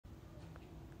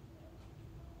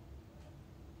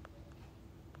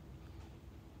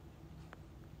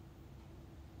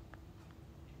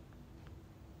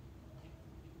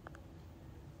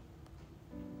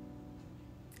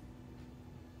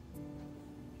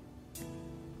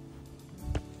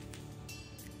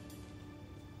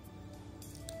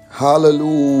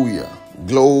Hallelujah.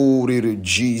 Glory to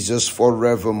Jesus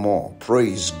forevermore.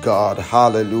 Praise God.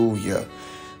 Hallelujah.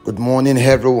 Good morning,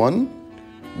 everyone.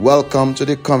 Welcome to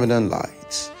the Covenant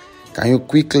Lights. Can you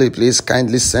quickly, please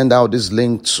kindly send out this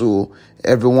link to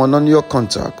everyone on your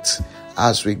contact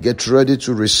as we get ready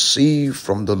to receive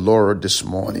from the Lord this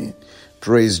morning.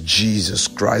 Praise Jesus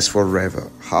Christ forever.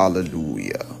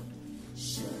 Hallelujah.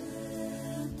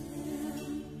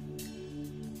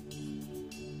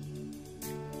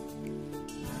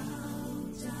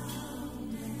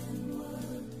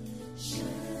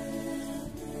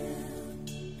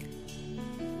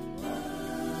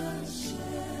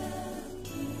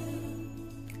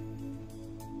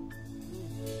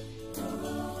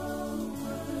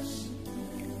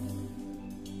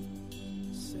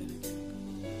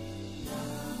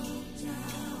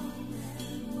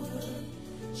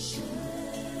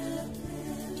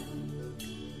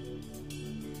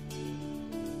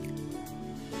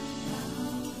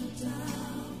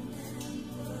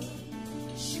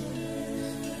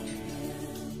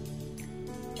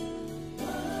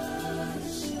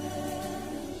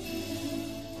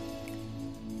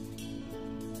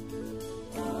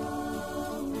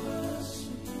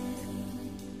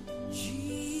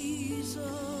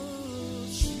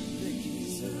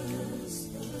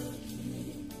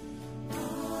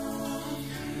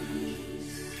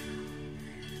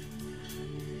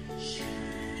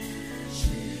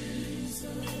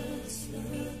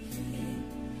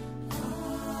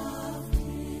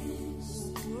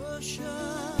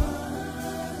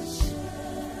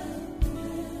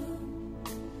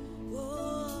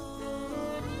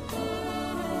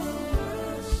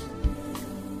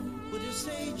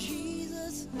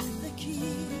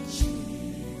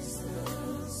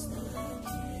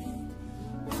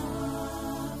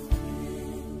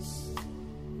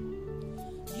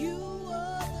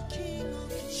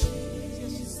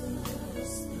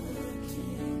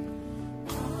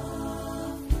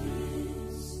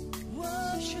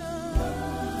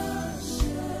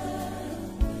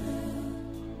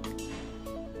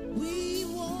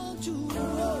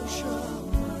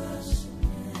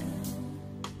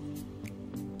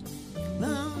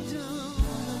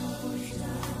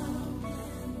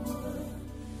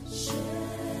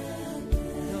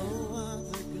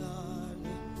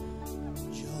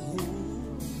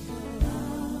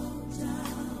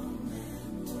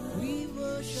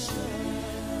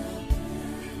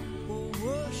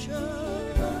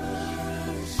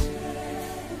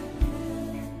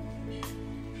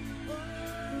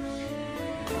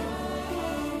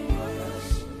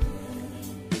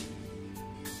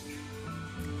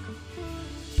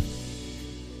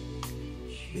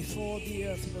 Before the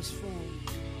earth was formed,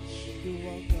 you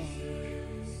are God.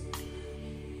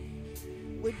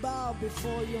 We bow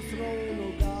before your throne,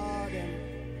 oh God, and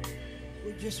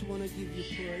we just want to give you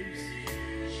praise.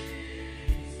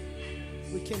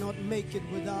 We cannot make it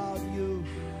without you,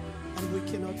 and we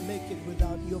cannot make it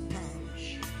without your power.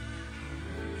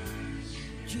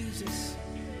 Jesus,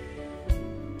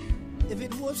 if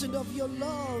it wasn't of your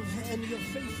love and your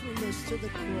faithfulness to the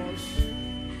cross,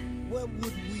 where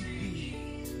would we be?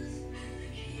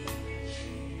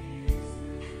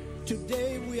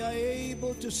 Today we are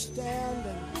able to stand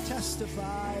and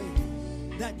testify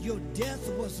that your death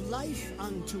was life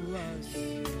unto us.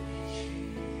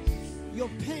 Your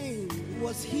pain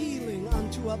was healing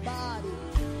unto our body.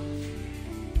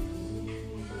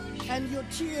 And your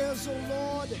tears, oh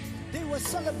Lord, they were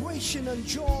celebration and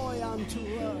joy unto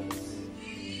us.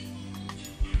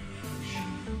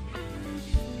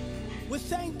 We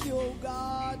thank you, oh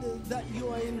God, that you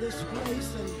are in this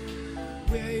place and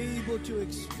we are able to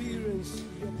experience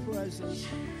your presence.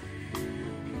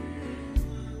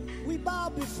 We bow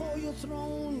before your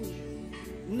throne,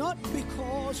 not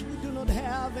because we do not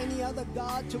have any other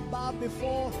God to bow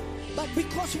before, but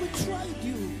because we tried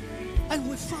you and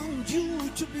we found you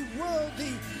to be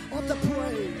worthy of the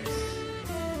praise.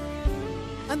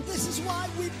 And this is why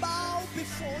we bow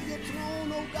before your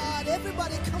throne, oh God.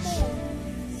 Everybody come on.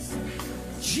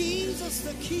 Jesus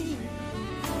the King.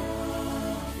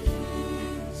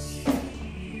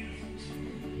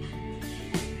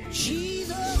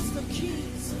 Jesus the King.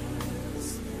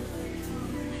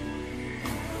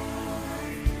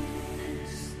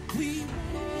 We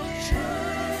worship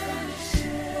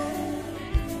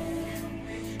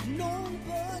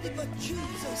nobody but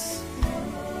Jesus.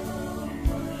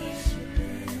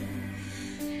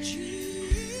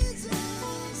 Jesus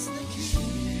the King.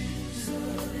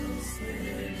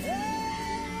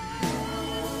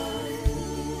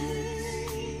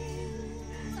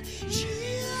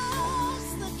 Jesus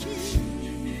the King.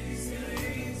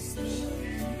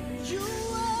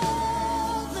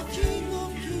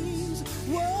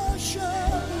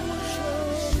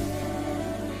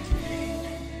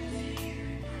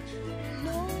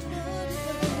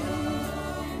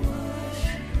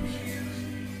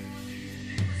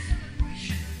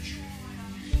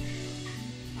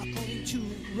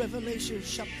 Revelation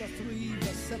chapter 3,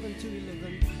 verse 7 to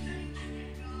 11.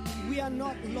 We are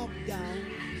not locked down,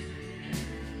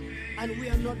 and we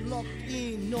are not locked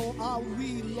in, nor are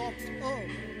we locked up.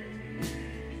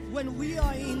 When we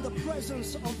are in the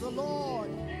presence of the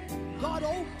Lord, God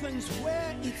opens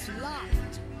where it's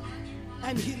locked,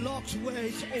 and He locks where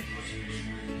it's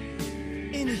open.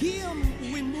 In Him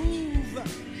we move,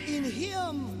 in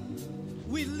Him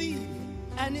we live,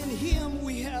 and in Him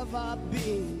we have our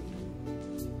being.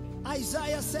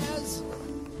 Isaiah says,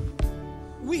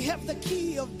 we have the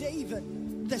key of David,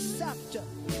 the scepter,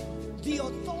 the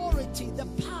authority, the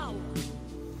power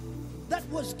that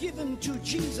was given to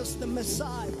Jesus the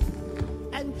Messiah.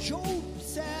 And Job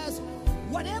says,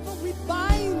 whatever we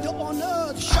bind on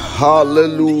earth shall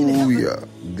Hallelujah.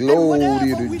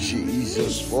 Glory to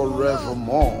Jesus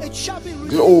forevermore.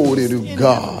 Glory to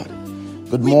God.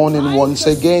 Good morning once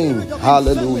again.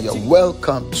 Hallelujah.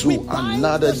 Welcome to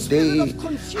another day.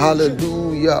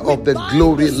 Hallelujah of the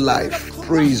glory life.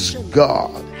 Praise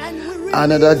God.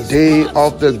 Another day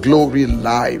of the glory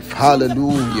life.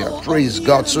 Hallelujah. Praise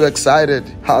God. So excited.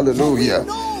 Hallelujah.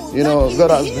 You know,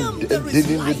 God has been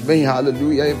dealing with me.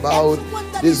 Hallelujah. About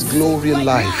this glory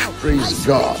life. Praise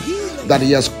God. That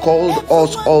He has called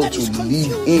us all to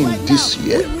live in this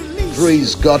year.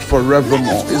 Praise God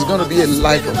forevermore. It's going to be a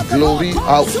life of glory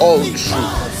all through.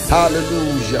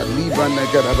 Hallelujah.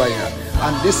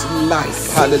 And this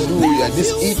life, hallelujah,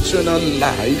 this eternal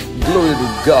life, glory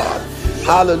to God.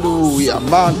 Hallelujah. We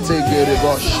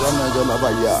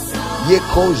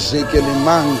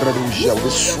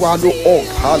swallow up,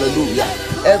 hallelujah,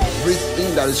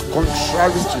 everything that is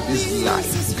contrary to this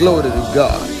life. Glory to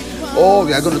God. Oh,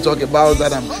 we are going to talk about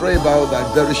that and pray about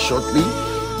that very shortly.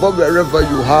 But wherever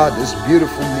you are this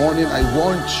beautiful morning, I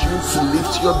want you to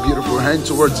lift your beautiful hand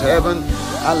towards heaven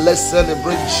and let's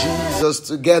celebrate Jesus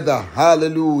together.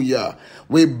 Hallelujah.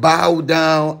 We bow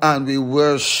down and we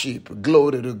worship.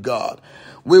 Glory to God.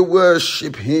 We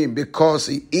worship Him because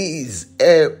He is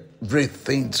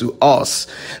everything to us.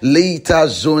 Later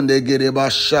said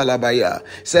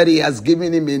He has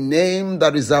given Him a name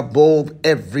that is above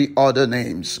every other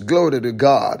names. Glory to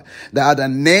God. That at the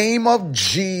name of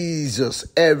Jesus,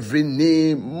 every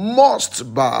knee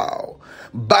must bow.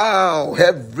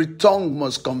 Every tongue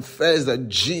must confess that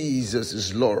Jesus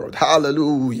is Lord.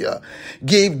 Hallelujah.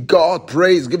 Give God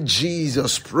praise. Give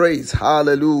Jesus praise.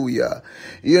 Hallelujah.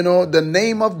 You know, the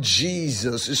name of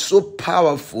Jesus is so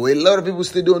powerful. A lot of people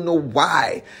still don't know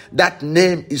why that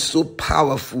name is so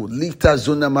powerful. Lita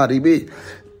Zona Maribe.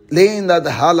 Laying that the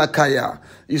halakaya.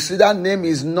 You see, that name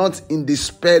is not in the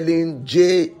spelling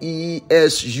Jesus.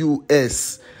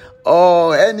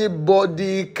 Or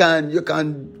anybody you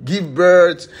can give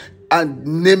birth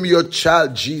and name your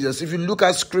child Jesus. If you look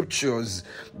at scriptures,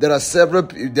 there are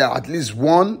at least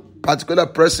one particular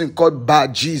person called Bar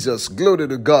Jesus. Glory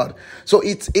to God. So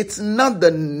it's not the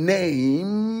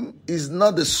name, it's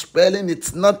not the spelling,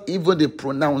 it's not even the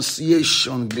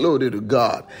pronunciation. Glory to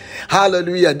God.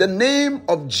 Hallelujah. The name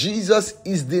of Jesus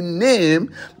is the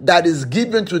name that is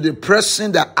given to the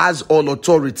person that has all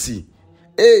authority.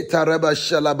 Please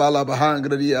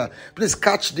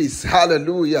catch this.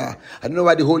 Hallelujah. I don't know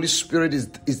why the Holy Spirit is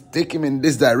taking me in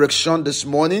this direction this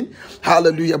morning.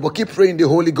 Hallelujah. But keep praying the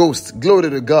Holy Ghost. Glory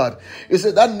to God. You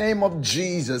see, that name of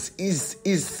Jesus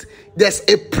is there's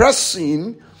a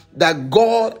person that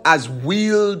God has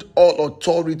willed all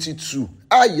authority to.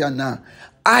 Ayana.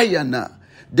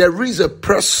 There is a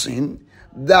person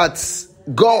that's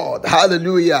God,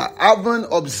 hallelujah, haven't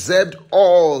observed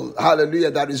all, hallelujah,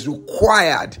 that is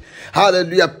required,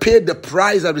 hallelujah, paid the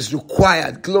price that is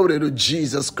required. Glory to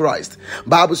Jesus Christ.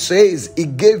 Bible says He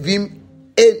gave Him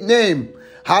a name,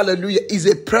 hallelujah, is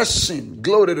a person.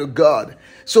 Glory to God.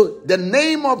 So the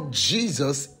name of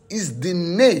Jesus is the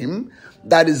name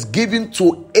that is given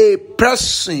to a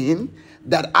person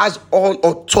that has all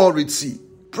authority.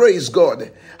 Praise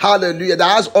God. Hallelujah.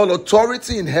 That has all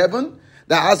authority in heaven,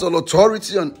 that has all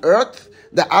authority on earth,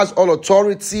 that has all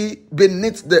authority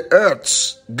beneath the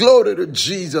earth. Glory to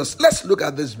Jesus. Let's look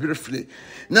at this briefly.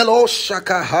 We are going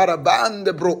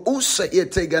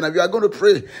to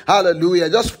pray. Hallelujah.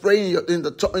 Just pray in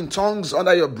tongues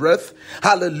under your breath.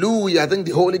 Hallelujah. I think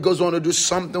the Holy Ghost want to do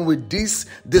something with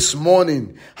this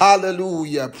morning.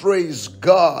 Hallelujah. Praise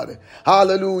God.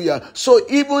 Hallelujah. So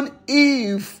even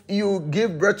if you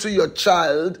give birth to your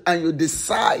child and you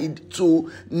decide to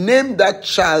name that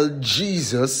child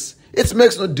Jesus, it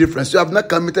makes no difference. You have not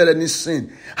committed any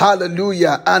sin.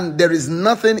 Hallelujah. And there is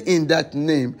nothing in that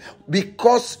name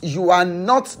because you are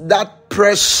not that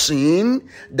person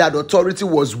that authority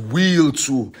was willed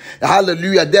to.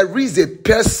 Hallelujah. There is a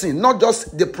person, not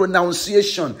just the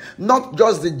pronunciation, not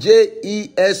just the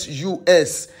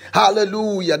Jesus.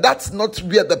 Hallelujah. That's not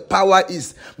where the power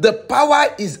is. The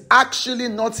power is actually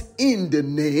not in the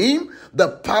name. The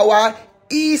power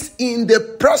is in the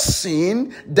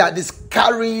person that is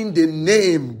carrying the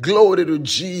name. Glory to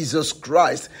Jesus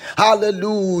Christ.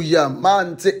 Hallelujah.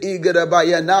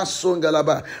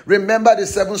 Remember the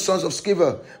 7 sons of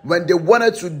Sceva, when they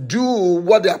wanted to do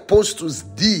what the apostles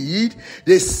did,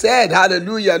 they said,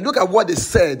 hallelujah. Look at what they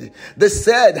said. They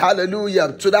said,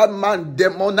 hallelujah, to that man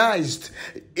demonized.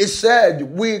 He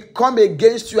said, we come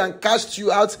against you and cast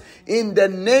you out in the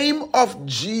name of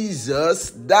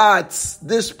Jesus that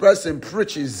this person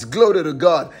preaches. Glory to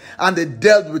God. And they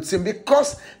dealt with him,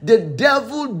 because the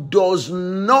devil does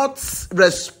not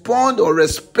respond or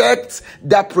respect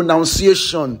that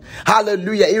pronunciation.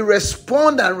 Hallelujah. He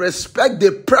responds and respects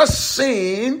the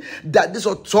person that this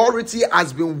authority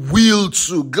has been willed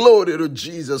to. Glory to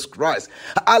Jesus Christ.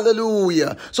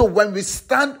 Hallelujah. So when we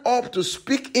stand up to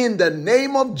speak in the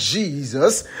name of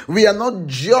Jesus, we are not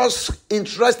just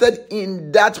interested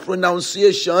in that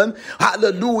pronunciation.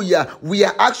 Hallelujah. We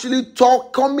are actually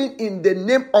coming in the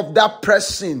name of that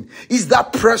person. Is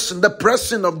that person the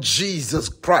person of Jesus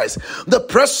Christ? The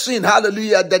person,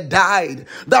 hallelujah, that died.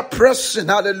 That person,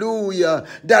 hallelujah,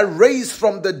 that raised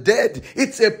from the dead.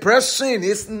 It's a person.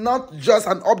 It's not just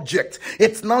an object.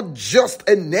 It's not just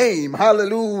a name.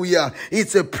 Hallelujah.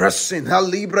 It's a person.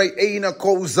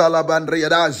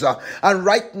 And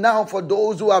right now, for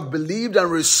those who have believed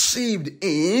and received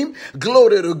him,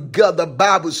 glory to God, the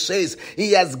Bible says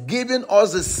he has given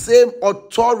us the same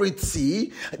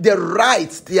authority, the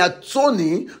right, the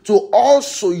authority to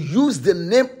also use the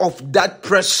name of that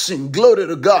person. Glory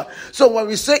to God. So when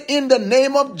we say in the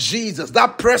name of Jesus,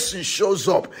 that person shows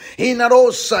up. So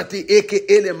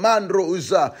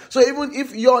even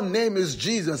if your name is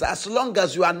Jesus, as long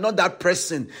as you are not that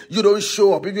person, you don't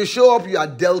show up. If you show up, you are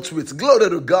dealt with. Glory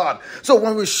to God. So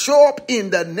when we show up in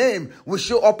the name, we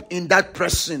show up in that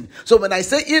person. So when I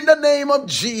say in the name of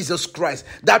Jesus Christ,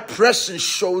 that person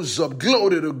shows up.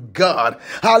 Glory to God.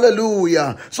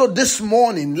 Hallelujah. So this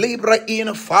morning, there's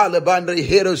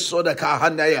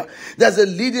a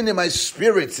leading in my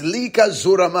spirit. Lika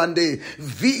Zuramande.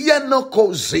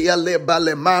 Vianokozia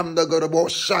lebalemam the Gorobo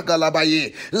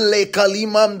Shagalabaye.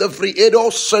 Lekalimam the free Edo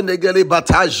Senegale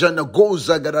Batajan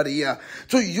Goza Gararia.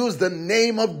 To use the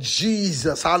name of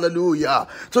Jesus. Hallelujah.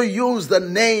 To use the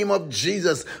name of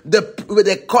Jesus. With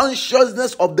the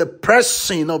consciousness of the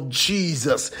person of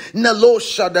Jesus.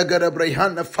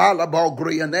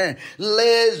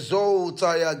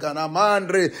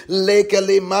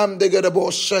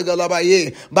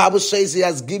 Bible says he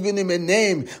has given him a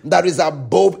name that is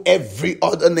above every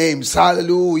other name.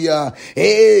 Hallelujah.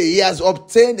 Hey, he has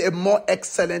obtained a more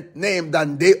excellent name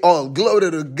than they all.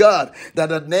 Glory to God. That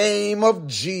the name of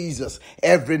Jesus,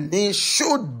 every knee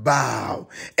should bow.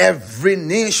 Every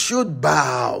knee should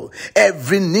bow.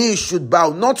 Every knee should bow.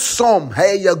 Not some.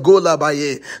 Hey, you go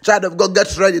labaye. Child of God,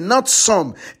 get ready. Not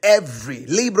some. Every.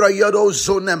 Libra yodo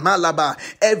zone malaba.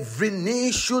 Every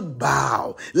knee should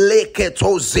bow.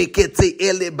 Leketo zekete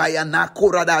ele bayana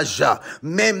kuradaja.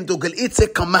 Memdugel. It's a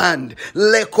command.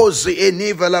 Lekoze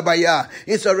enivalabaya.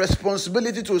 It's a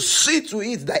responsibility to see to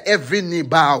it that every knee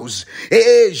bows.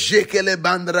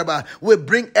 We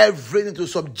bring everything to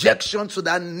subjection to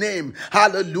that name.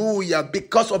 Hallelujah.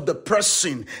 Because of the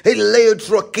person.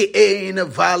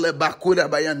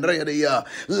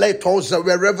 Let us,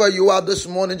 wherever you are this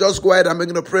morning, just go ahead and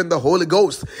begin to pray in the Holy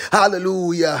Ghost.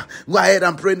 Hallelujah. Go ahead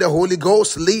and pray in the Holy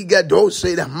Ghost. Liga dose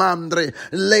de mandre.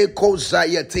 Leko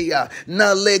zayatia.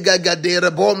 Na lega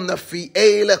gadera bomna fi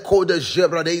ele koda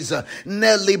jebradeza.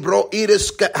 Nelly bro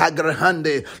iriska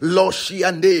agrahande.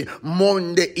 Loshiande.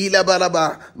 Monde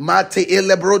ilabaraba. Mate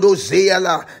elebrodo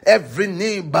zeala. Every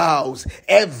knee bows.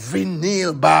 Every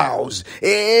knee bows.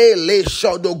 Le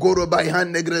shodo goro by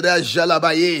hand negrada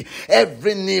jalabaye.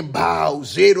 Every knee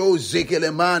bows. Zero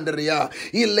zekele mandria.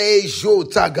 Ile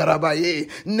jota garabaye.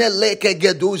 Neleke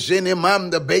gedu zene mam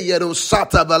de beyero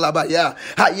sata balabaya.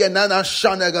 Hayanana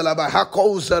shana galaba.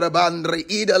 Hakoza rabandre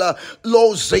idala.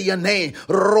 Lo zeyane.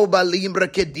 Roba limbre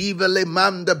ke divele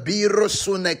mam de biro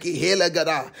suneki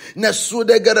helegara.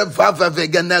 Nasude gara vava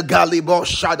vegana galibo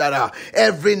shadara.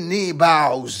 Every knee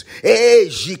bows.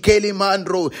 Ghost. Jikeli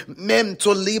Mandro,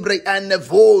 Memto Libre and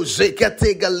Voze,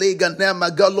 Katega Lega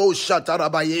Namagalo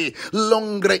Shatarabaye,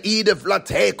 Longre Ide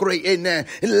Flatecre in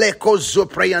Leco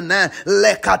Zopreana,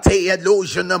 Lecate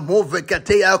Illusion, Move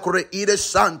Katea Ide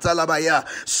Santa Labaya.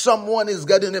 Someone is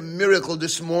getting a miracle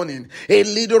this morning. A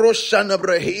leader Shana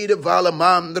Brahida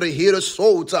Valamandre Hira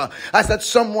Sota. I said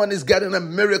someone is getting a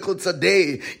miracle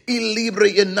today.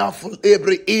 Ilibre enough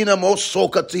every inamo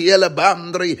soka tiela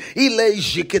bandri. Ile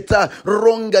jikita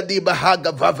ronga di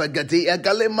bahaga vavagadi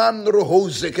agalemandro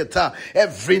hozekita.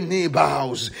 Every knee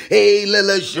bows.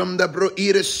 Elele jumda bro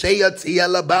irisea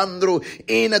tiela bandro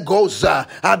in a goza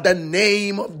at the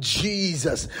name of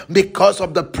Jesus. Because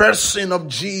of the person of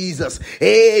Jesus.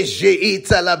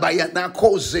 Ejeita la bayana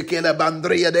kozeke la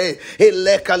bandria de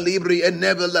eleka libri and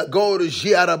never la go to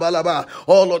jiarabalaba.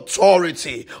 All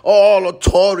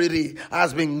authority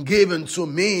has been given to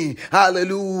me.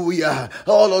 Hallelujah.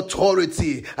 All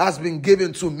authority has been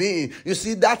given to me. You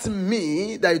see, that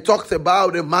me that he talked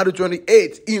about in Matthew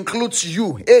 28 includes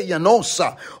you.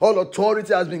 Yanosa. All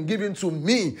authority has been given to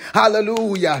me.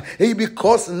 Hallelujah.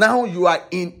 Because now you are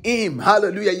in him.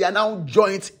 Hallelujah. You are now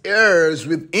joint heirs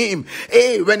with him.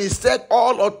 When he said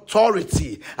all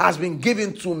authority has been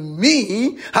given to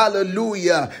me.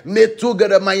 Hallelujah. You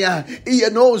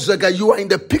are in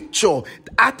the picture.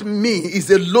 At me is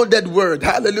a loaded word.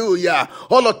 Hallelujah.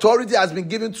 All authority has been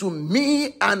given to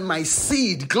me and my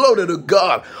seed. Glory to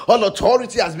God. All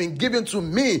authority has been given to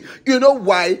me. You know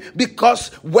why? Because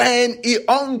when he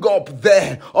hung up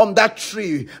there on that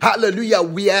tree, hallelujah,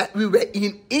 we were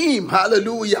in him.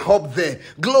 Hallelujah, up there.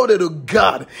 Glory to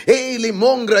God.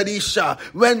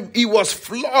 When he was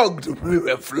flogged, we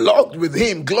were flogged with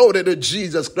him. Glory to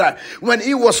Jesus Christ. When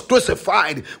he was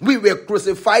crucified, we were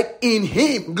crucified in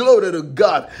him. Glory to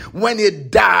God. When he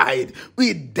died,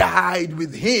 we died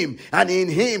with him and in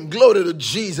him. Glory to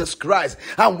Jesus Christ.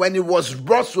 And when he was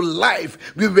brought to life,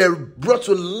 we were brought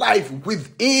to life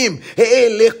with him.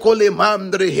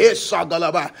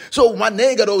 So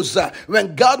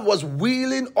when God was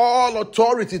willing all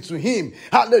authority to him,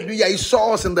 hallelujah, he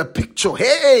saw us in the picture.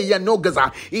 He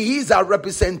is our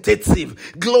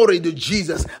representative. Glory to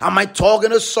Jesus. Am I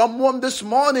talking to someone this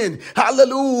morning?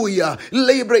 Hallelujah.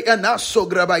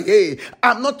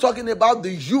 I'm not talking about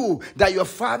the you that your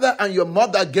father and your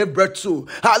mother gave birth to.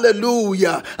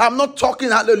 Hallelujah. I'm not talking,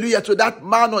 hallelujah, to that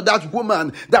man or that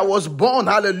woman that was born,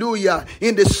 hallelujah,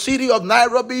 in the city of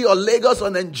Nairobi or Lagos or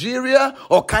Nigeria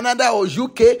or Canada or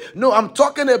UK. No, I'm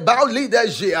talking about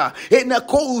leaders here. I'm not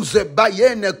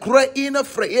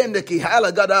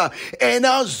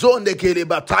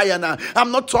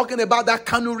talking about that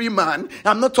Kanuri man.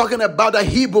 I'm not talking about a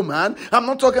Hebrew man. I'm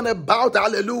not talking about,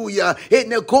 hallelujah,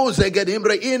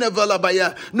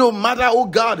 no matter, oh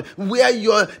God, where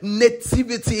your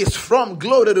nativity is from,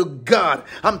 glory to God.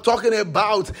 I'm talking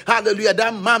about, hallelujah,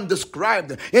 that man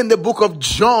described in the book of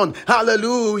John,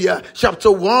 hallelujah,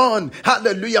 chapter 1,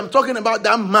 hallelujah. I'm talking about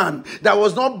that man that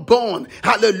was not born,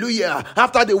 hallelujah,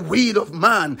 after the will of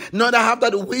man, not after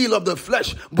the will of the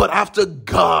flesh, but after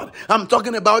God. I'm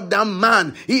talking about that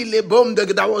man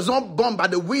that was not born by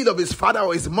the will of his father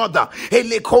or his mother.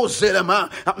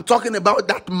 I'm talking about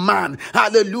that man,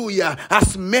 hallelujah,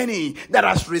 as many that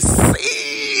has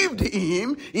received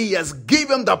him, he has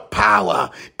given the power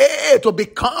to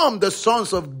become the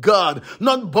sons of God,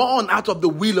 not born out of the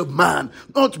will of man,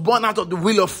 not born out of the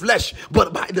will of flesh,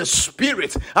 but by the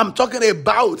Spirit. I'm talking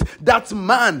about that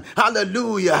man,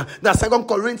 hallelujah, that 2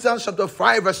 Corinthians chapter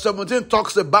 5 verse 17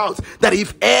 talks about that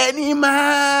if any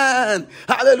man,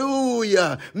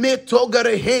 hallelujah,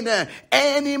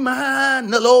 any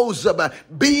man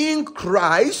being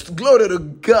Christ, glory to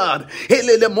God,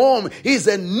 is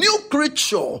a new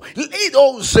creature.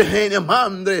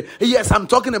 Yes, I'm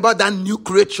talking about that new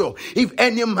creature. If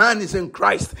any man is in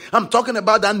Christ, I'm talking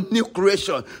about that new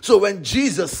creation. So when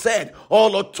Jesus said,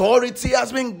 all authority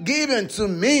has been given to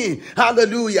me,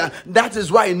 hallelujah, that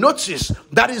is why, notice,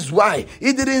 that is why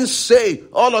he didn't say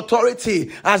all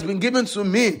authority has been given to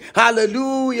me,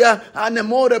 hallelujah,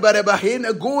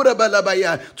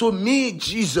 to me,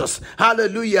 Jesus,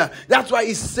 hallelujah. That's why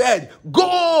he said,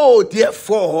 go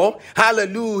therefore,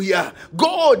 hallelujah,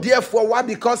 go therefore. Why?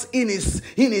 Because in his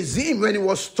him, when he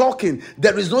was talking,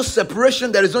 there is no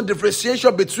separation, there is no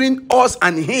differentiation between us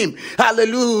and him,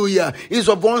 hallelujah. He's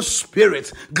of one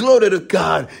spirit, glory to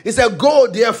God. He said, go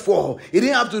therefore. He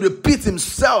didn't have to repeat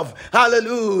himself,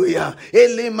 hallelujah.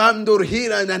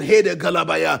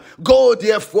 Go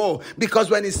therefore, because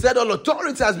when he said all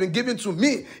authority has been given to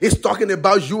me, he's talking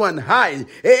about you and I.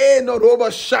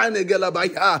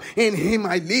 In him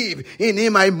I live, in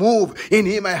him I move, in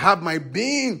him I have my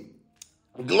being.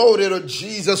 Glory to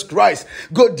Jesus Christ.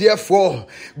 Go therefore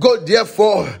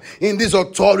in this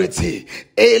authority.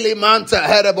 Go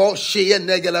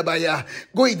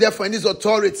therefore in this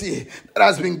authority that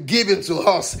has been given to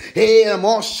us.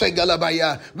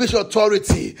 Which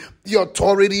authority? The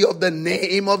authority of the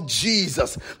name of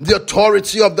Jesus. The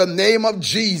authority of the name of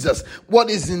Jesus.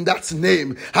 What is in that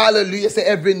name? Hallelujah. Say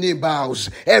every knee bows.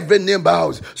 Every knee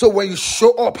bows. So when you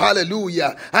show up,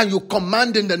 hallelujah, and you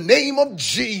command in the name of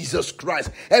Jesus Christ,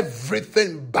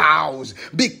 everything bows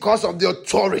because of the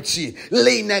authority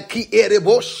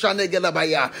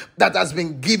that has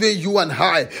been given you and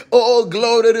I. Oh,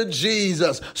 glory to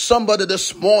Jesus. Somebody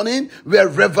this morning,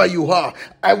 wherever you are,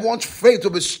 I want faith to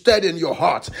be stirred in your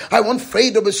heart. I want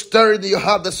faith to be stirred in your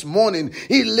heart this morning.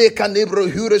 He's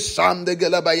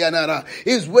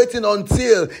waiting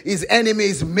until his enemy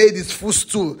is made his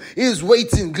footstool. He's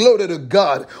waiting. Glory to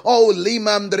God. Oh,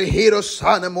 Limam Drehiro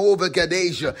Sanam over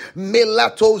Gadeja.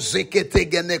 Melato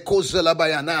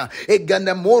Zeketegenekozelabayana.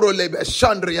 Eganamoro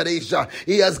Lebeshandriadeja.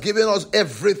 He has given us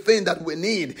everything that we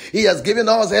need. He has given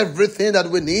us everything that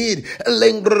we need.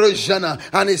 Lengrojana.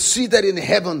 And is seated in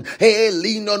heaven. Hey,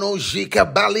 Lino no Jika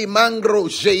Bali Mangro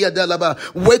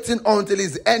waiting until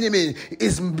his enemy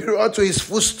is brought to his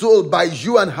footstool by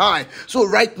you and I. So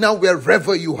right now,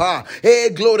 wherever you are, hey,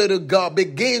 glory to God,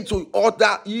 begin to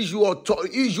order,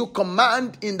 issue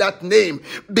command in that name.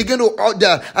 Begin to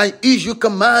order and issue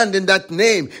command in that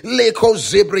name.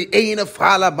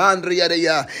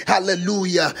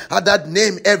 Hallelujah. At that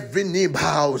name, every knee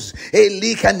bows.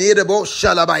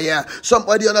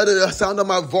 Somebody under the sound of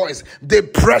my voice,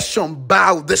 depression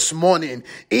bow this morning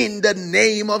in the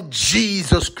name of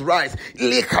Jesus Christ.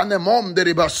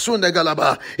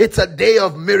 It's a day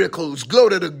of miracles.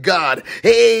 Glory to God.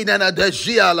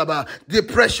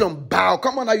 Depression bow.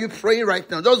 Come on, are you praying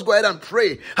right now? Just go ahead and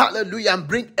pray. Hallelujah. And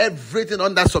bring everything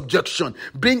under subjection.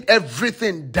 Bring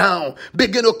everything down.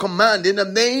 Begin to command in the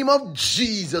name of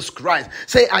Jesus Christ.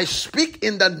 Say, I speak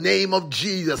in the name of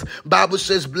Jesus. Bible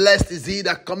says, blessed is he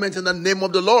that cometh in the name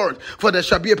of the Lord, for there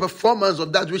shall be a performance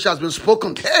of that which has been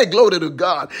spoken. Hey, glory to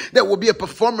God. There will be a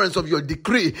performance of your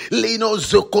decree. Lino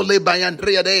zokole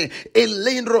bayandriade.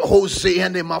 Elendro Jose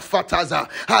and mafataza.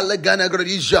 Halegana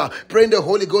gradisha. Pray in the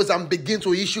Holy Ghost and begin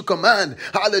to issue command.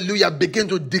 Hallelujah. Begin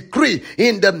to decree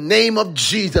in the name of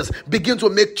Jesus. Begin to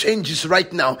make changes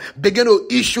right now. Begin to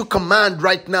issue command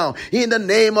right now in the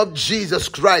name of Jesus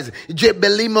Christ.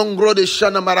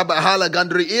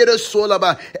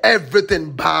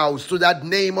 Everything bows to that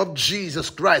name of Jesus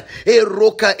Christ.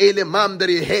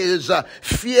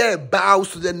 Fear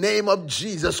bows to the name of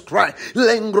Jesus Christ.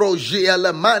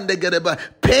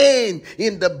 Pain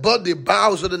in the body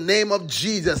bows to the name of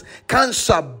Jesus.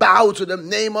 Cancer bows to the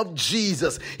name of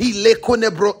Jesus.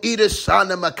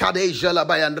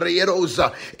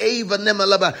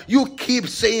 You keep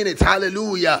saying it.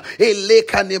 Hallelujah.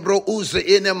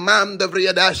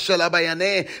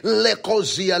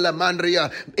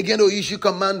 Begin to issue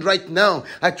command right now.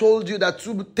 I told you that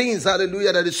two things,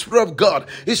 hallelujah, that the Spirit of God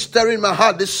is stirring my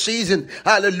heart this season.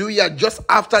 Hallelujah. Just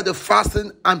after the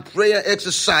fasting and prayer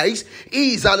exercise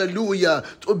is, hallelujah,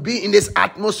 to be in this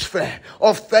atmosphere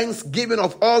of thanksgiving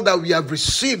of all that we have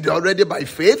received already by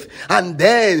faith. And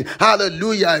then,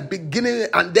 hallelujah, beginning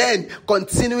and then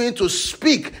continuing to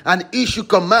speak and issue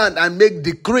command and make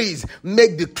decrees.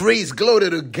 Glory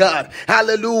to God.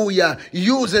 Hallelujah.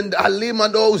 Using the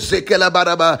alimando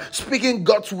zekelabaraba, speaking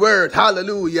God's word.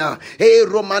 Hallelujah. Hey,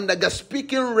 Romandaga,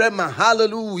 speaking Rema.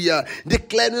 Hallelujah.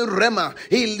 Declaring Rema.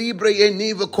 He libre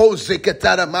eniva koze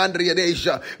ketara mandria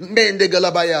deja.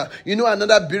 Mendegalabaya. You know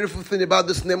another beautiful thing about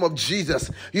this name of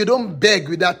Jesus? You don't beg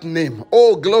with that name.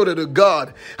 Oh, glory to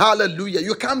God. Hallelujah.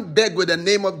 You can't beg with the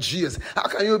name of Jesus. How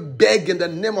can you beg in the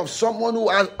name of someone who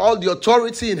has all the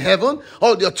authority in heaven,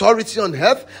 all the authority on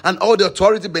earth, and all the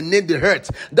authority beneath the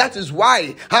earth? That is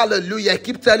why, hallelujah, I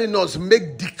keep telling us,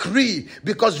 make decree,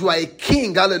 because you are a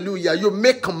king. Hallelujah. You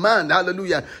make command.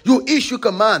 Hallelujah. You issue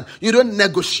command. You don't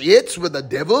negotiate with the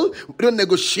devil. You don't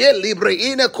negotiate libre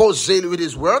ina kozel with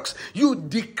his works. You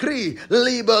decree.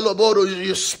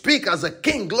 You speak as a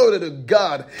king. Glory to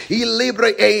God.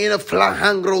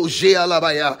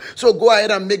 So go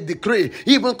ahead and make decree.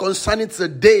 Even concerning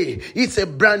today, it's a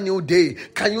brand new day.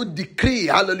 Can you decree,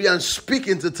 hallelujah, and speak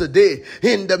into today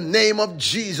in the name of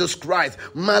Jesus Christ?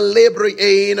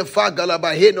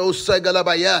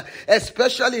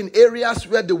 Especially in areas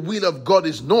where the will of God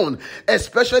is known,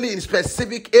 especially in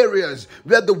specific areas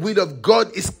where the will of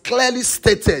God is clearly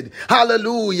stated.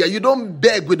 Hallelujah. You don't don't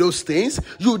beg with those things.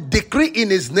 You decree in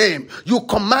his name. You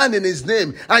command in his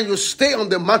name. And you stay on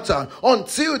the matter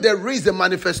until there is a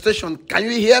manifestation. Can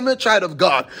you hear me, child of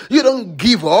God? You don't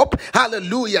give up.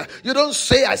 Hallelujah. You don't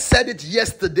say, I said it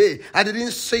yesterday. I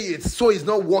didn't say it, so it's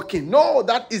not working. No,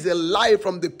 that is a lie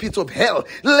from the pit of hell.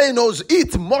 Lenos,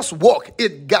 it must work.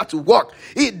 It got to work.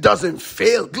 It doesn't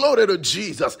fail. Glory to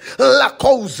Jesus. La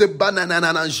cause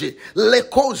bananananje. Le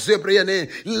cause briane.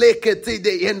 Lekete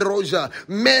de enroja.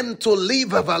 Mem to live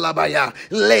valabaya.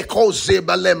 Le cause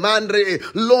balemandre.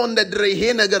 Londe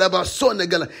drehena garaba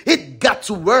sonegala. It got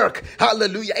to work.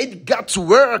 Hallelujah. It got to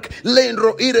work.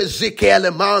 Lenro irezike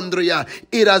alemandria.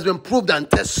 It has been proved and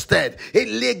tested. It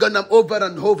legonam over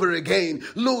and over again.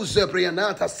 Lose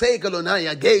brianata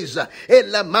segalonaya geza.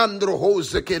 Elamandro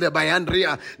hose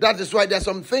kelebayandria. That is why there's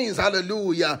some things,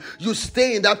 hallelujah. You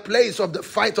stay in that place of the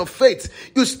fight of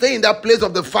faith. You stay in that place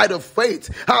of the fight of faith.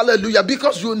 Hallelujah.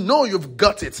 Because you know you've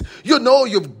got it. You know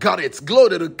you've got it.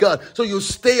 Glory to God. So you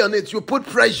stay on it. You put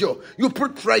pressure. You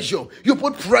put pressure. You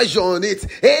put pressure on it.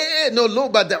 Hey, no,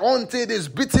 but the until it is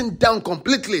beaten down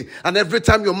completely. And every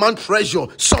time you mount pressure,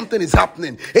 something is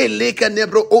happening.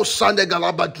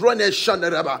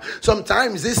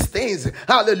 Sometimes these things,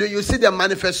 hallelujah, you see their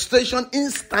manifestation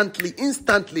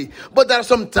instantly. But there are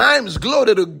some times,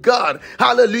 glory to God,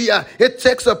 hallelujah, it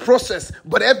takes a process.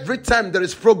 But every time there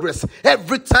is progress,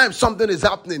 every time something is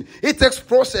happening, it takes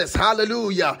process.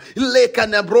 Hallelujah.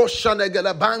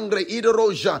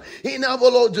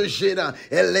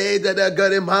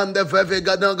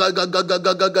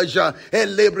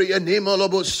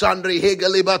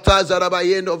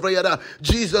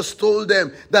 Jesus told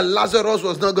them that Lazarus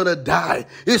was not going to die.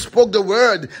 He spoke the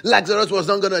word. Lazarus was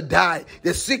not going to die.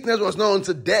 The sickness was not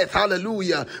unto death.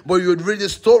 Hallelujah. But you would read the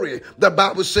story. The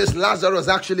Bible says Lazarus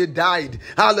actually died.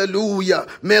 Hallelujah.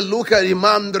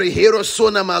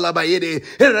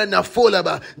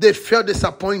 They felt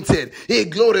disappointed. Hey,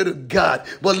 glory to God.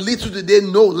 But little did they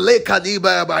know,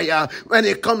 when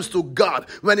it comes to God,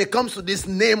 when it comes to this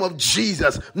name of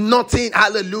Jesus, nothing,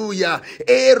 hallelujah,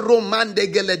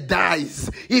 dies.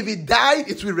 If he died,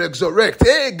 it will resurrect.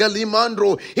 Hey,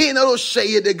 Galimandro,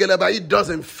 it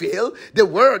doesn't fail. The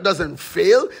word doesn't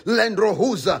fail.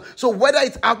 So whether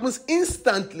it happens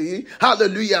instantly,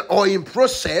 hallelujah, or in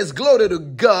process, glory to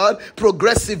God,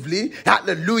 progressively,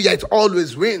 hallelujah, it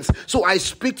always wins. So I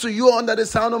speak to you under the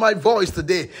sound of my voice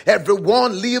today.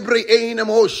 Everyone,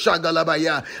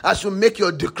 as you make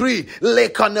your decree,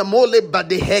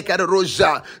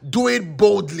 do it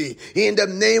boldly in the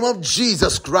name of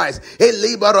Jesus Christ.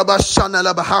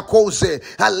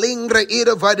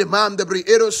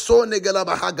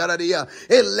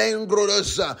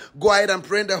 Go ahead and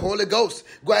pray in the Holy Ghost.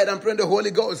 Go ahead and pray in the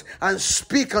Holy Ghost and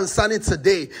speak concerning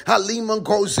today. Haliman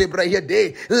goes Zebra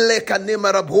day.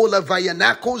 Lekanimarabola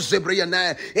Vayanako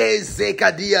Zebriana.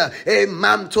 Ezekadia. E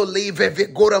Mamto Leve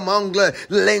Vigora Mangla.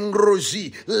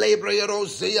 Lengrozi.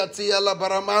 Lebrerosea Tia La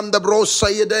Baramanda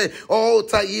Brosayede. O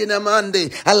Taina Mande.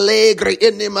 Allegre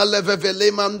Enima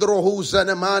Levele Mandro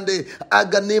Husanamande.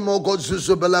 Aganimo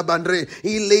Gozuzubala Bandre.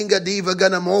 Ilinga Diva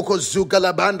Ganamoko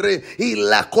Zukala Bandre.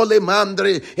 Ilakole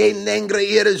Mandre.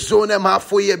 Enengre Arizona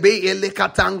Mafuye Be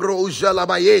Elikatangro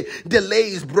Jalabaye.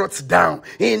 Delays brought down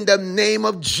in the name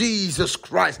of Jesus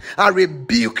Christ. I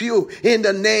rebuke you in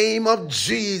the name of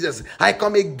Jesus. I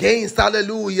come against,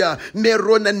 hallelujah,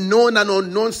 merona known and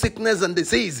unknown sickness and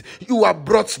disease. You are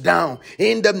brought down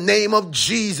in the name of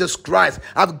Jesus Christ.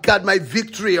 I've got my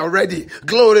victory already.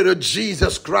 Glory to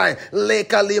Jesus Christ.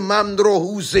 Leka limandro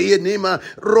huzeyenima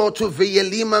rotu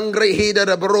veyelimangre hida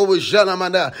da bro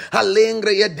jalamanda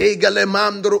halengre yadega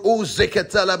lemandro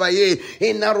uzekatalabaye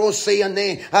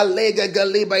inaroseyane alega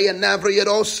galiba yanavri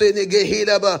yadose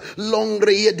negehilaba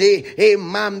longre yade e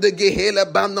mamde gehela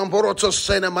bandam boroto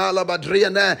senamala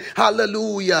badriana.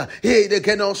 Hallelujah. Hey, the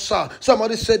kenosa.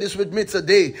 Somebody say this with me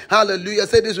today. Hallelujah.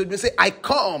 Say this with me. Say, I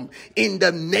come in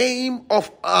the name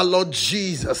of our Lord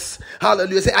Jesus.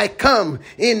 Hallelujah. Say, I come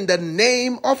in the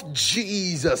name of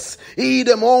Jesus.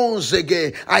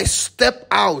 I step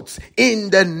out in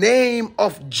the name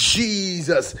of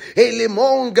Jesus.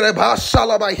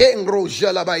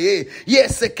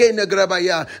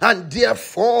 And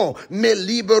therefore,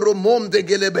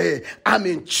 I'm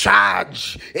in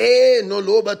charge.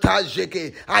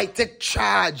 I take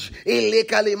charge.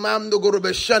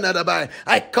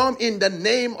 I come in the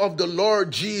name of the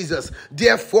Lord Jesus.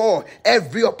 Therefore,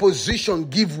 every opposition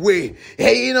give way.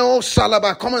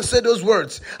 Salaba, come and say those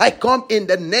words. I come in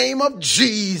the name of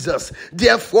Jesus.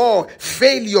 Therefore,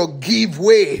 failure give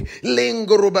way.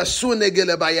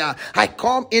 I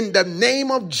come in the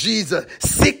name of Jesus.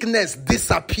 Sickness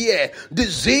disappear.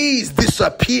 Disease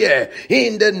disappear.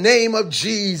 in the name of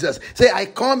Jesus. Say, I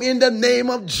come in the name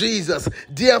of Jesus.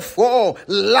 Therefore,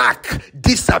 lack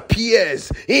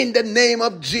disappears in the name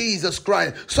of Jesus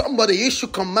Christ. Somebody issue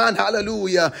command,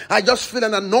 hallelujah. I just feel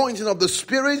an anointing of the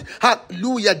Spirit,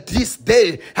 hallelujah, this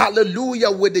day,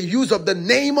 hallelujah, with the use of the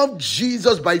name of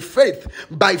Jesus by faith.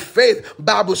 By faith,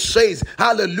 Bible says,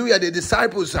 hallelujah, the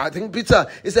disciples, I think Peter,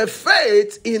 he said,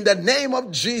 faith in the name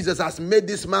of Jesus has made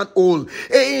this man whole.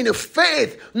 In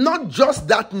faith, not just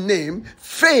that name,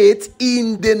 faith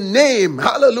in the name,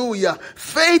 hallelujah,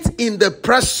 faith in the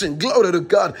person, glory to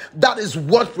God. That is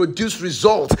what produces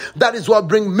results. That is what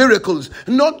brings miracles.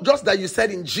 Not just that you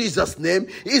said in Jesus' name,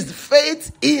 is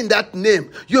faith in that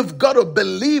name. You've got to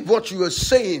believe what you are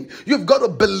saying. You've got to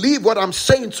believe what I'm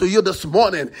saying to you this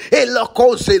morning.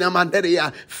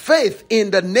 Faith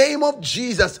in the name of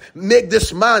Jesus make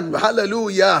this man,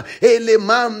 hallelujah,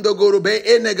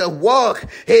 walk.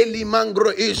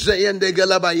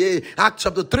 Acts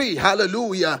chapter 3,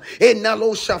 hallelujah.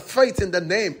 Faith in the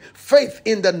name. Faith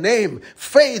in the name.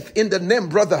 Faith in the name,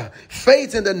 brother.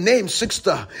 Faith in the name,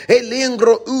 sister. Faith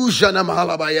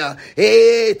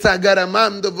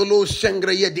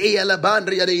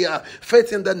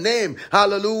in the name.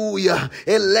 Hallelujah.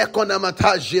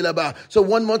 So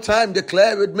one more time,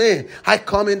 declare with me. I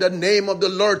come in the name of the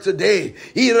Lord today.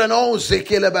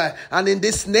 And in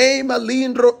this name,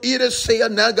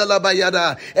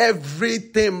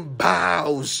 everything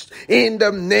bows in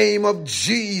the name of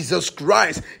Jesus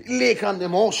Christ.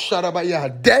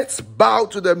 Death bow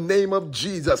to the name of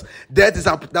Jesus. Death is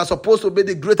that's supposed to be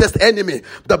the greatest enemy.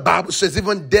 The Bible says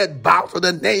even death bow to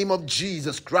the name of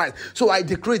Jesus Christ. So I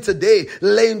decree today,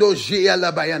 Lendo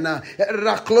Jialabayana,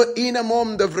 Raklo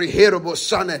Inamom the Vriherbo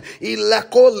Sane,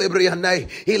 Ilako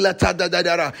Librianai,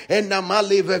 Ilatadadara, and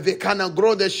Namalive Vikana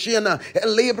Gro de Shina,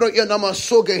 Libro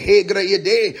Yanamasoga Hegre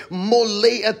Yede,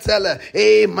 Mole Atela,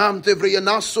 Mam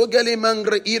Tevriana Sogeli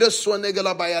Mangre Ira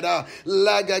Sonegalabayada,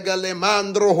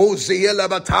 Lagagalemandro Hosea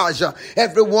Bataja.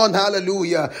 Everyone,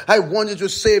 hallelujah. I want you to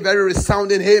say very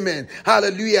resounding amen.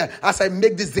 Hallelujah. As I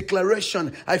make this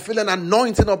declaration, I feel an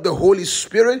anointing of the Holy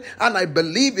Spirit, and I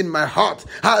believe in my heart,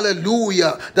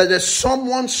 hallelujah, that there's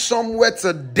someone somewhere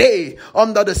today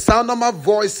under the sound of my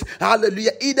voice,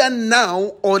 hallelujah, either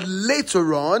now or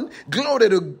later on, glory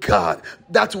to God,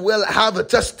 that will have a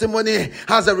testimony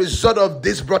as a result of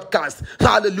this broadcast.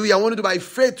 Hallelujah. I want you by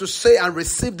faith to say and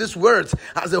receive these words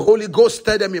as the Holy Ghost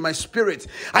stirred them in my spirit.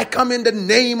 I come in the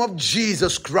name of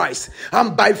Jesus Christ,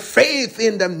 and by faith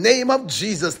in the name of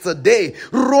Jesus today,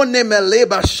 I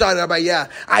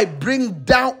bring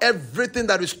down everything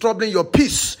that is troubling your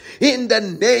peace in the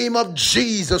name of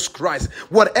Jesus Christ.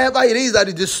 Whatever it is that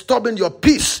is disturbing your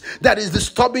peace, that is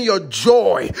disturbing your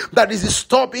joy, that is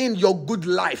disturbing your good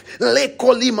life,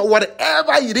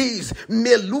 whatever it is,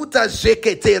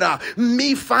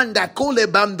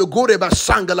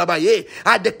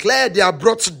 I declare they are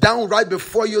brought down right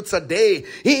before you today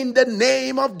in the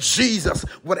name of Jesus.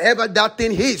 Whatever that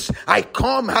thing is, I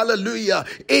come, hallelujah,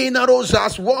 in a rose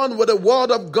as one with the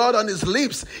word of God on his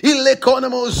lips. Be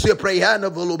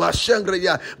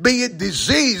it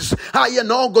disease,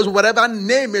 whatever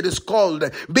name it is called,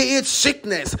 be it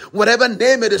sickness, whatever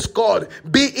name it is called,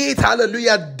 be it,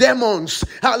 hallelujah, demons,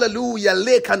 hallelujah,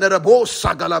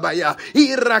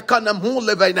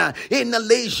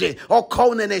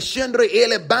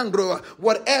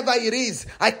 whatever it is,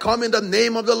 I come in the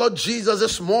name of the Lord Jesus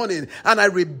this morning, and I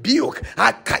rebuke,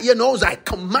 I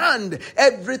command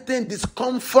everything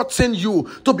discomforting you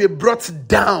to be brought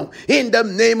down in the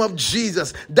name of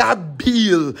Jesus. That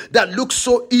bill that looks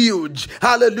so huge,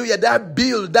 hallelujah, that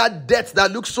bill, that debt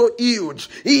that looks so huge,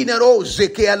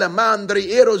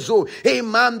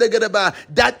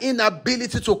 that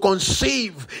inability to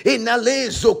conceive, and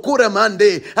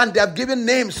they have given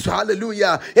names,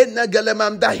 hallelujah, that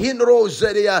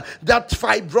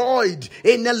fibroid,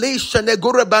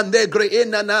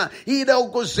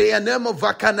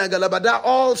 that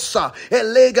ulcer,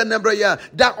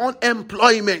 that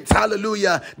unemployment,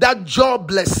 hallelujah, that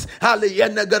jobless,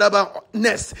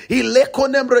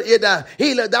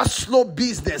 that slow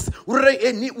business,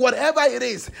 whatever it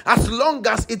is, as long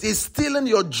as it is stealing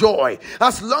your joy,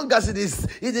 as long as it is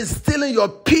stealing your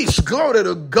peace, glory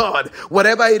to God,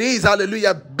 whatever it is,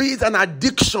 hallelujah, be it an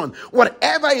addiction,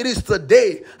 whatever it is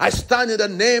today, I stand in the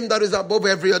name that is above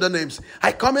every other name.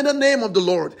 I come in the name of the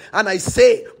Lord, and I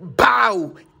say,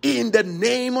 bow in the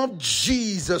name of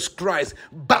Jesus Christ.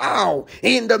 Bow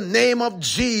in the name of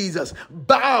Jesus.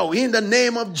 Bow in the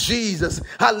name of Jesus.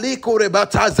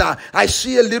 I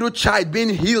see a little child being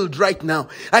healed right now.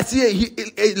 I see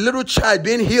a little child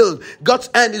being healed. God's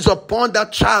hand is upon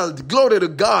that child. Glory to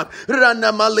God.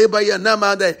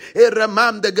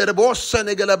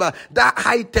 That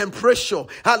high temperature.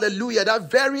 Hallelujah. That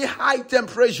very high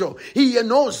temperature. He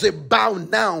knows a bow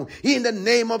now in the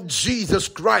name of Jesus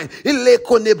Christ.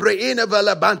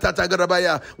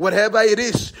 Whatever it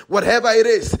is,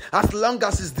 as long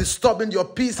as it's disturbing your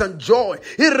peace and joy,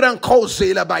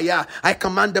 I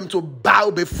command them to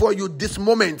bow before you this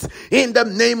moment in the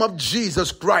name of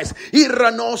Jesus Christ.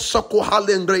 And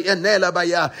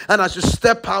as you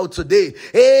step out today,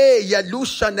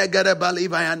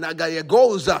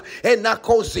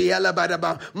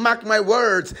 mark my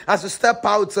words, as you step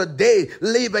out today,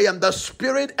 the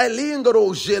spirit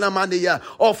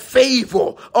of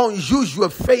favor, unusual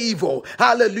favor,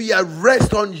 hallelujah,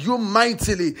 rest on you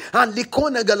mightily. And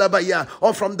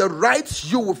from the right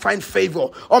you will find favor,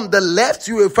 on the left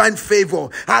you will find favor,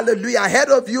 hallelujah, ahead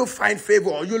of you find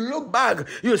favor. You look back,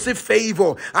 you see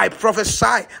favor. I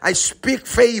prophesy, I speak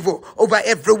favor over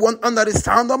everyone under the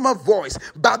sound of my voice.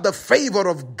 By the favor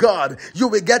of God, you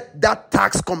will get that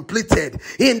task completed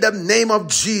in the name of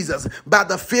Jesus. By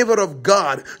the favor of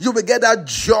God, you will get that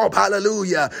job,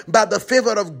 hallelujah. By the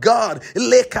favor of God, you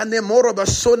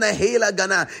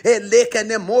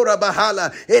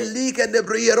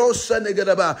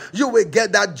will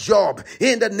get that job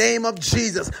in the name of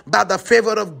Jesus. By the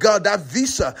favor of God, that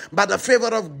visa, by the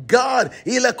favor of God,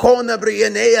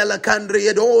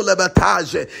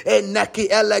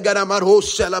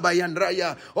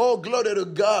 oh, glory to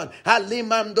God.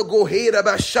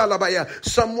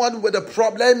 Someone with a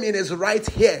problem in his right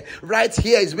here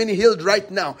is being healed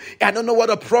right now. I don't know what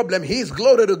the problem is.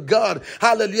 Glory to God.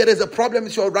 Hallelujah. There's a problem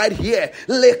with your right here.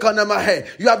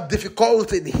 You have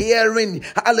difficulty in hearing,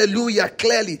 hallelujah,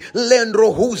 clearly.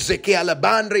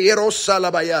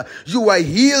 You are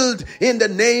healed in the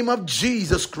name of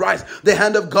Jesus Christ. The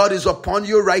hand of God is upon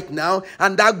you right now,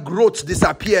 and that growth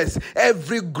disappears.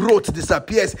 Every growth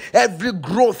disappears. Every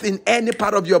growth in any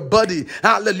part of your body,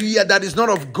 hallelujah, that is not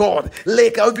of God,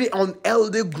 like every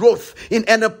unhealthy growth in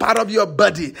any part of your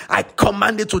body, I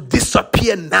command it to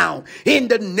disappear now in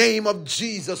the name of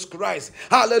Jesus Christ.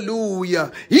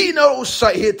 Hallelujah.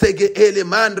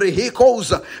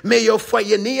 May your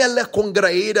fire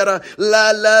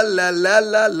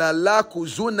la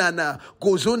kuzunana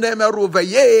kuzuneme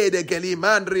ruveyede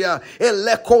kelimandria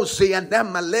elekose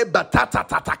anema leba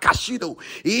tata kashido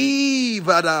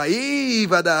ivada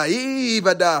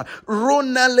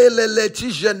runa lele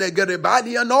tijene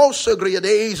gerebali no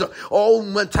segredes o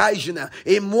mantajina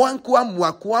e mwankwa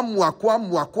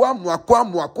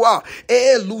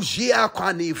elugia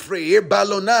kwanifre e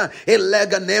balona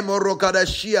elega nemo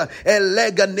rokadashia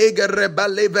elega negere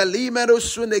balevelimero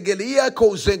sunegelia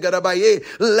kozengarabaye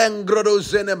lengrodo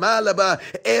zenemalaba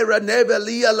era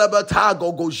nevelia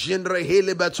labatago gojinre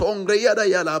hele batongre yada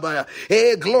yalaba.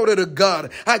 Hey, glory to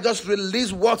God. I just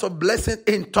release words of blessing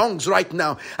in tongues right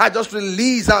now. I just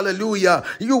release, hallelujah.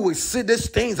 You will see these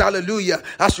things, hallelujah,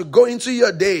 as you go into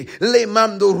your day. You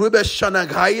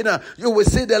will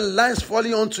see the lines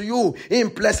falling onto you in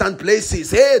pleasant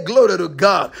places. Hey, glory to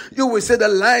God. You will see the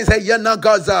lines.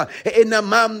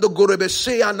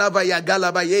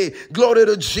 Glory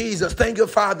to Jesus. Thank you,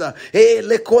 Father.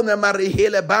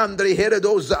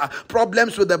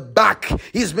 Problems with the back,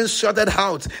 he's been sorted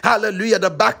out. Hallelujah. The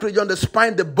back region, the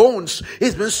spine, the bones,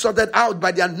 it's been sorted out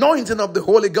by the anointing of the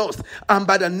Holy Ghost and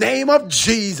by the name of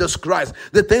Jesus Christ.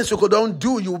 The things you could not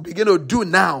do, you begin to do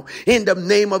now in the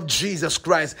name of Jesus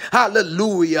Christ.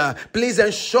 Hallelujah. Please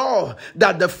ensure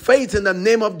that the faith in the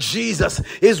name of Jesus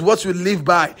is what you live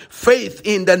by. Faith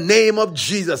in the name of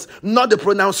Jesus, not the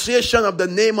pronunciation of the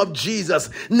name of Jesus,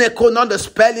 not the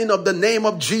spelling of the name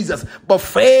of Jesus, but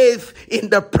faith in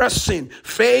the person,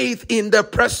 faith in the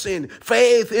person,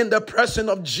 faith in the person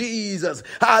of Jesus.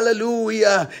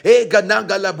 Hallelujah.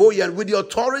 And with the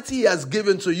authority he has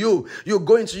given to you, you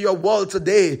go into your world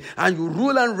today and you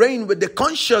rule and reign with the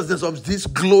consciousness of this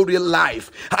glory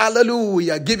life.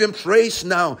 Hallelujah. Give him praise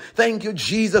now. Thank you,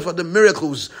 Jesus, for the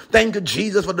miracles. Thank you,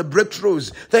 Jesus, for the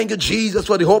breakthroughs. Thank you, Jesus,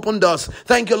 for the open doors.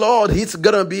 Thank you, Lord. It's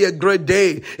going to be a great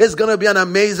day. It's going to be an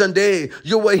amazing day.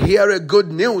 You will hear a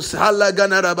good news.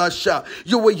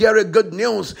 You will hear a good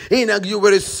news. You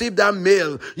will receive that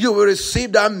mail. You will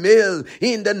receive that mail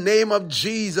in the name of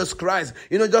Jesus Christ.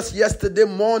 Just yesterday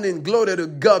morning, glory to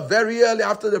God, very early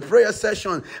after the prayer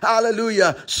session,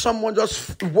 hallelujah, someone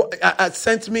just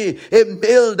sent me a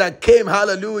mail that came,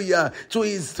 hallelujah, to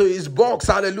his his box,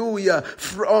 hallelujah,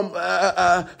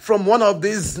 from one of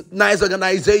these nice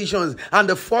organizations. And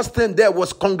the first thing there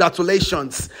was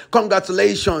congratulations.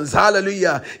 Congratulations,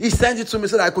 hallelujah. He sent it to me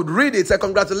so that I could read it. Said,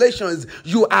 congratulations,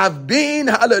 you have been,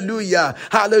 hallelujah,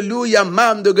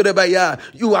 ma'am,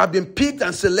 you have been picked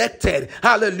and selected,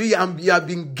 hallelujah, and you have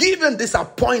been given this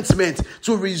appointment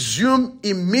to resume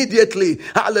immediately,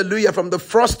 hallelujah, from the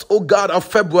 1st, oh God, of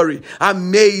February.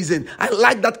 Amazing. I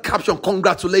like that caption,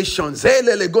 congratulations. Hey,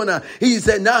 Lelegona, he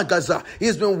said, Gaza,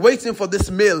 he's been waiting for this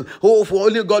mail, for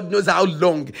only God knows how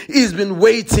long. He's been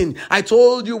waiting. I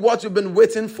told you what you've been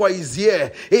waiting for is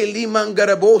here. You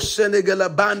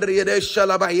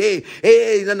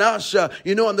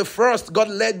know, on the 1st, God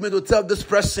led me to tell this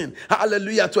person,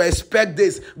 hallelujah, to expect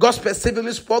this. God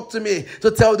specifically spoke to me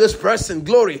to tell this person,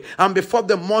 glory. And before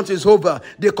the month is over,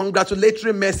 the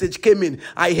congratulatory message came in.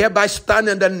 I hereby stand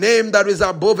in the name that is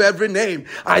above every name.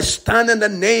 I stand in the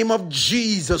name of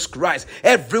Jesus Christ.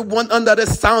 Everyone under the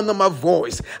sound of my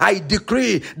voice, I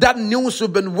decree that news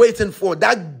you've been waiting for,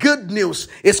 that good news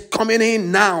is coming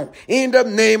in now. In the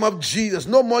name of Jesus.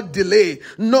 No more delay.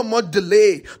 No more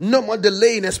delay. No more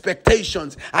delay in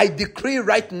expectations. I decree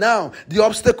right now, the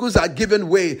obstacles are given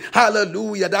way.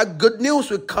 Hallelujah. That good news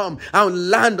will come and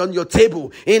land on your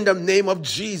table in the name of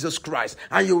Jesus Christ.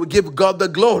 And you will give God the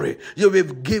glory. You will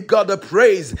give God the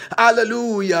praise.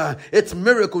 Hallelujah. It's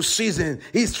miracle season.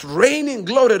 It's raining.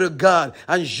 Glory to God.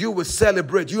 And you will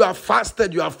celebrate. You have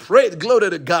fasted. You have prayed. Glory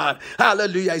to God.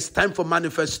 Hallelujah. It's time for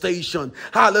manifestation.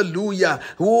 Hallelujah.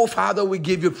 Oh, Father, we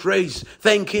give you praise.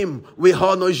 Thank Him. We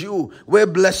honor you. We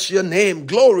bless your name.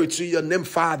 Glory to your name,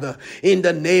 Father, in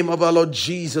the name of our Lord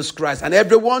Jesus Christ. And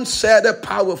everyone said a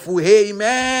powerful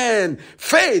amen.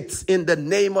 Faith in the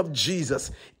name of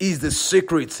Jesus is the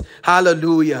secret.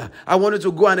 Hallelujah. I want you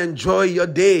to go and enjoy your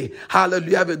day.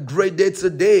 Hallelujah. Have a great day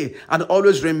today. And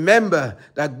always remember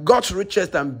that God's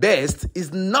richest and best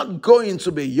is not going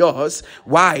to be yours.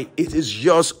 Why? It is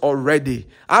yours already.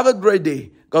 Have a great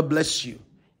day. God bless you.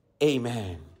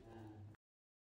 Amen.